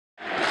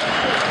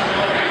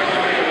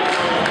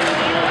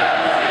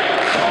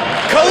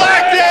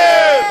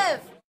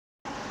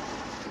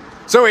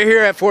So we're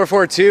here at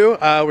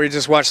 442. We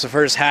just watched the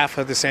first half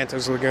of the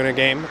Santos Laguna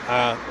game,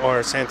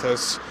 or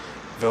Santos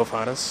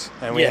Vilfanas,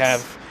 and we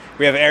have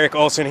Eric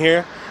Olson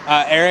here.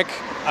 Eric,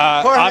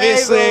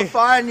 obviously,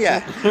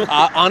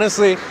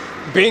 honestly,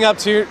 being up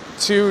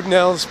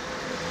 2-0,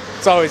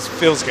 it always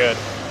feels good.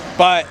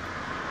 But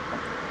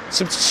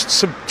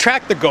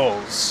subtract the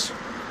goals.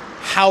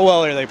 How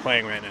well are they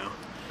playing right now?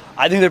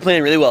 I think they're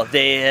playing really well.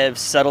 They have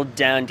settled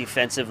down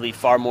defensively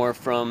far more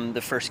from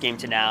the first game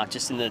to now.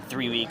 Just in the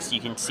 3 weeks,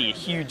 you can see a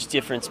huge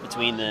difference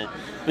between the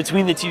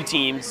two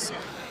teams.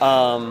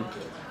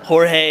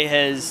 Jorge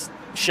has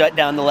shut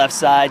down the left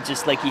side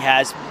just like he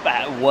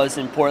was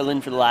in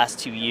Portland for the last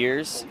 2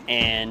 years.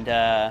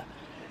 And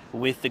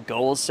with the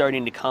goals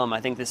starting to come,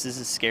 I think this is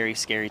a scary,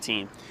 scary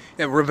team.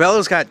 Yeah,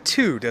 Rebello's got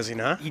 2, does he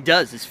not? He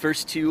does. His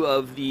first 2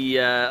 of the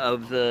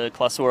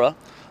Clausura.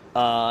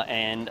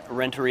 And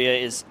Renteria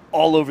is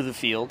all over the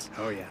field.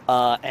 Oh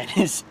yeah. And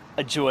is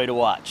a joy to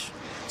watch.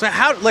 So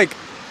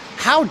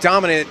how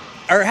dominant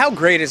or how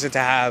great is it to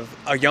have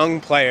a young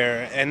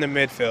player in the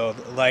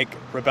midfield like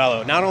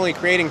Rebello, not only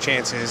creating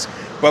chances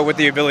but with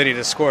the ability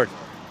to score?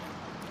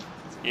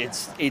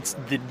 It's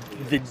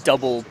the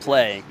double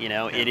play. You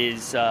know, it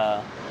is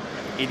the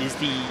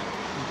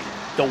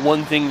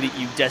one thing that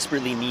you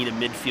desperately need a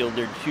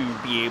midfielder to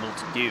be able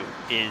to do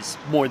is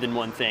more than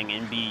one thing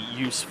and be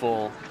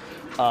useful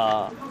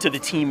to the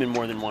team in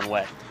more than one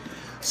way.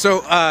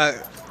 So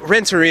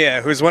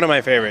Renteria, who's one of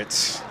my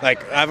favorites,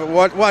 like I've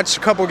watched a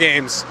couple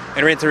games,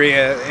 and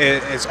Renteria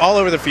is all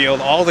over the field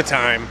all the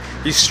time.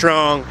 He's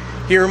strong.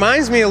 He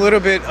reminds me a little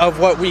bit of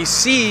what we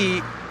see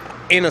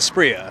in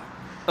Asprilla.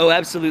 Oh,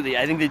 absolutely.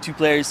 I think the two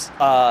players,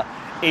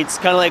 it's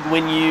kind of like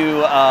when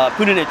you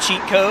put in a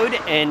cheat code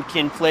and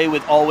can play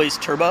with always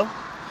turbo.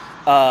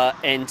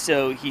 And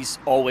so he's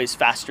always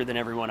faster than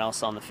everyone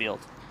else on the field.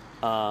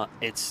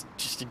 It's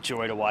just a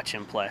joy to watch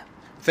him play.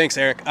 Thanks,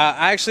 Eric.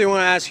 I actually want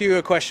to ask you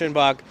a question,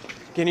 Bog.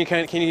 Can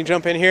you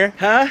jump in here?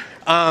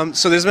 Huh?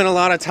 So there's been a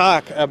lot of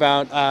talk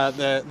about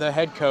the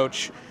head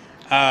coach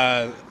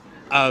of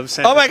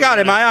Santos. Oh my God!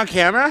 Am I on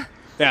camera?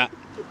 Yeah,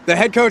 the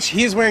head coach.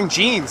 He's wearing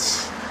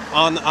jeans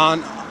on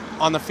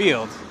the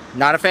field.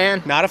 Not a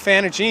fan. Not a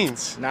fan of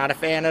jeans. Not a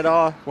fan at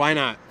all. Why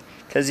not?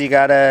 Because you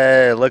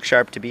gotta look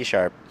sharp to be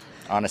sharp.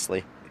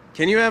 Honestly.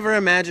 Can you ever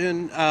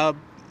imagine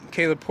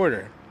Caleb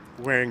Porter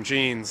wearing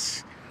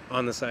jeans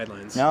on the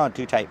sidelines? No,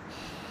 too tight.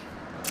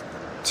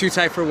 Too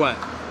tight for what?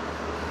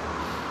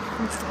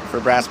 For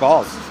brass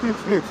balls.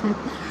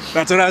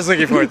 That's what I was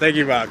looking for. Thank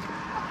you, Bog.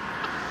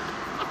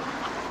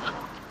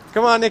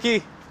 Come on,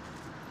 Nikki.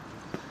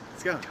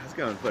 How's it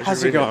going?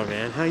 How's it going,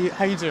 man? How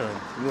you doing?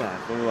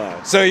 I'm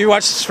alive. So you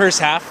watched this first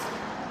half.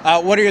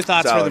 What are your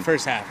thoughts for the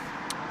first half?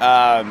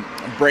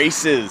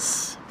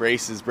 Braces.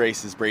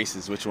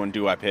 Which one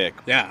do I pick?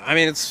 Yeah, I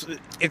mean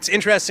it's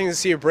interesting to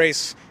see a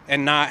brace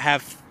and not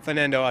have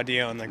Fernando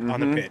Adia on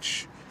the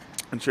pitch.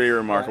 I'm sure you're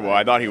remarkable.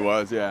 I thought he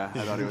was. Yeah, I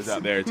thought he was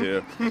out there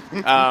too.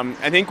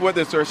 I think what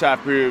this first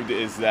half proved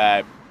is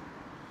that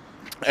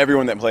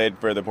everyone that played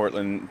for the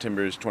Portland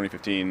Timbers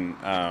 2015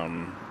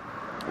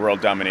 World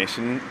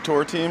Domination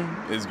Tour team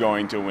is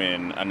going to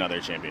win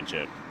another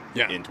championship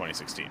in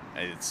 2016.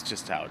 It's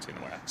just how it's going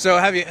to work. So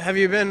have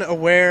you been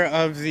aware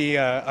of the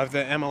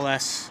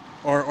MLS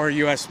or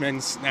U.S.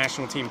 men's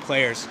national team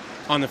players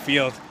on the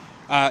field?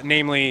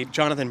 Namely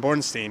Jonathan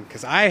Bornstein,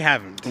 because I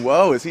haven't.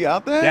 Whoa, is he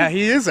out there? Yeah,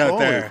 he is out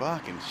there. Holy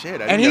fucking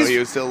shit! I didn't know he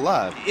was still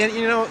alive. And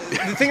you know,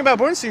 the thing about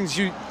Bornstein is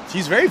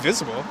he's very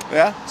visible.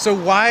 Yeah. So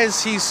why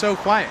is he so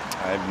quiet?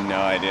 I have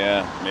no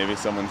idea. Maybe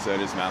someone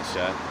said his mouth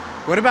shut.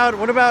 What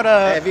about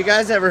Have you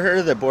guys ever heard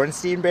of the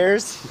Bornstein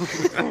Bears?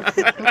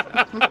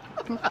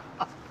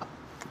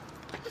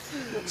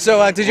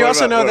 So did you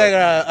also know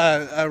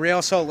that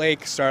Real Salt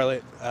Lake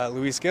starlet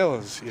Luis Gil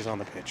is on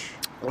the pitch?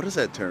 What does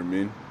that term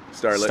mean?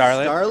 Starlet?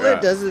 Starlet?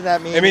 Yeah. Doesn't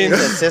that mean he's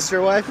a sister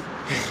wife?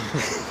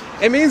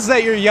 It means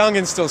that you're young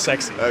and still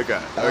sexy. Okay.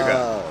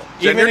 Oh.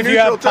 Even if you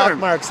have pock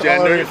marks all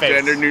over your face.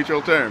 Gender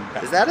neutral term.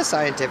 Is that a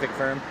scientific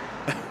firm?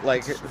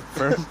 Like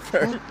firm?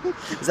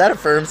 Is that a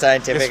firm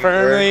scientific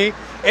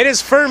It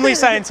is firmly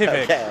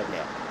scientific. Okay.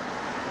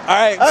 All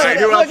right.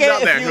 Who else is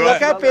out there? If you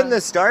look up in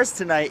the stars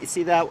tonight, you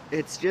see that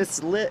it's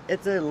just lit.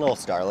 It's a little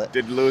starlet.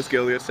 Did Louis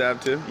Gill get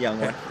stabbed too? Young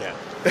one. Yeah.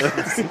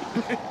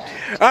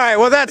 All right.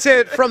 Well, that's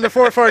it from the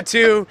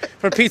 442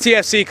 from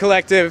PTFC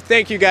Collective.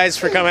 Thank you guys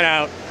for coming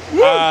out.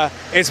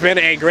 It's been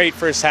a great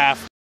first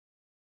half.